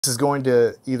This is going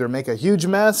to either make a huge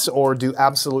mess or do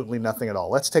absolutely nothing at all.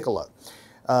 Let's take a look.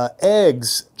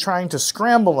 Eggs, trying to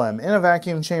scramble them in a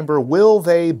vacuum chamber. Will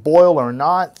they boil or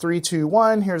not? 3, 2,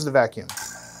 1, here's the vacuum.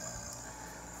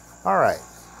 All right,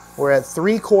 we're at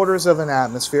 3/4 of an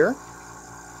atmosphere.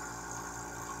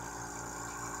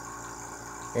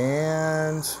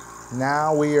 And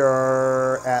now we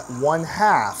are at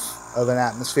 1/2 of an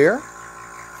atmosphere.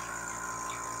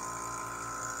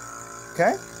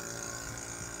 Okay.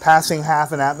 Passing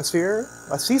half an atmosphere.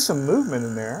 I see some movement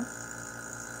in there.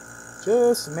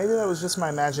 Maybe that was just my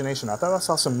imagination. I thought I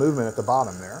saw some movement at the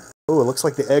bottom there. Oh, it looks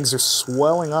like the eggs are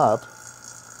swelling up.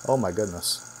 Oh my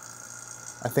goodness.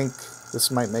 I think this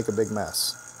might make a big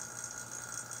mess.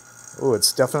 Oh,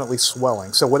 it's definitely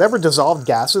swelling. So whatever dissolved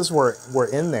gases were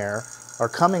in there are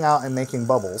coming out and making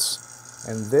bubbles.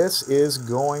 And this is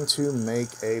going to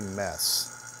make a mess.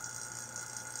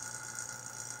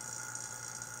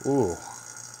 Ooh.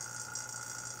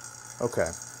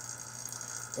 Okay.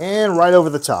 And right over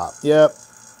the top. Yep.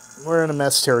 We're in a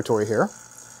mess territory here.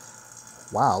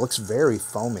 Wow, it looks very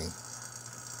foamy.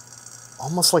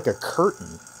 Almost like a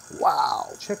curtain.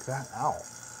 Wow, check that out.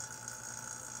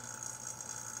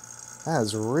 That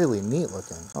is really neat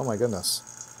looking. Oh my goodness.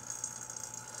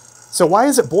 So why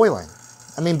is it boiling?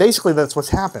 I mean, basically that's what's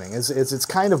happening. It's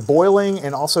kind of boiling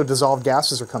and also dissolved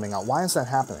gases are coming out. Why is that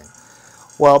happening?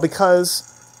 Well, because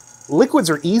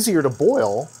liquids are easier to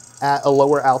boil at a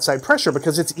lower outside pressure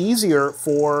because it's easier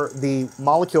for the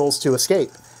molecules to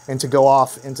escape and to go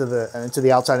off into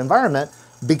the outside environment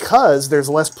because there's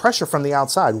less pressure from the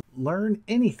outside. Learn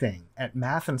anything at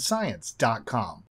mathandscience.com.